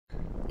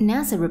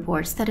NASA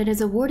reports that it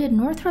has awarded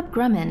Northrop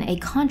Grumman a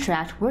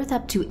contract worth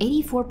up to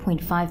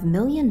 $84.5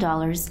 million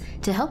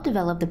to help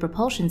develop the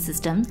propulsion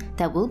system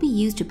that will be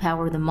used to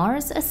power the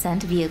Mars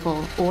Ascent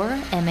Vehicle, or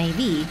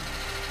M.A.V.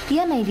 The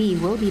M.A.V.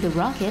 will be the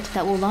rocket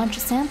that will launch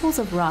samples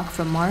of rock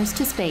from Mars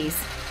to space,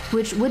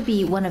 which would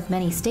be one of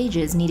many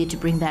stages needed to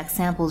bring back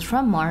samples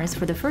from Mars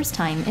for the first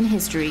time in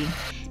history.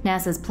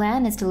 NASA's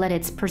plan is to let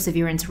its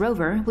Perseverance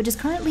rover, which is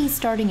currently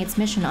starting its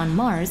mission on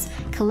Mars,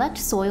 collect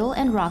soil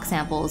and rock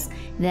samples,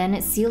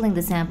 then sealing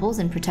the samples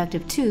in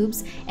protective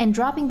tubes and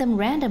dropping them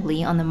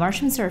randomly on the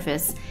Martian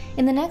surface.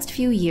 In the next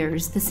few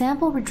years, the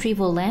Sample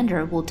Retrieval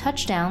Lander will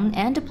touch down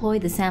and deploy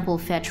the Sample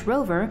Fetch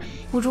Rover,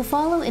 which will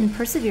follow in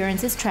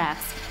Perseverance's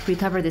tracks,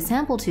 recover the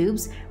sample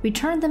tubes,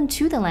 return them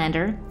to the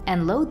lander,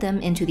 and load them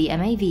into the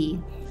M.A.V.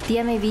 The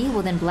M.A.V.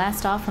 will then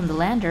blast off from the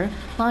lander,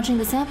 launching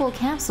the sample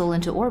capsule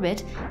into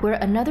orbit, where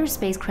another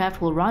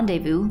spacecraft will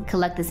rendezvous,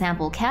 collect the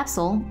sample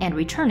capsule, and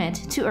return it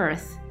to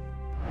Earth.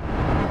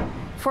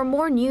 For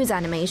more news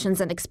animations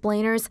and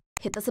explainers,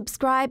 hit the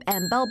subscribe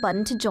and bell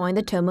button to join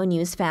the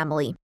TomoNews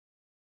family.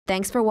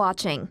 Thanks for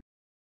watching.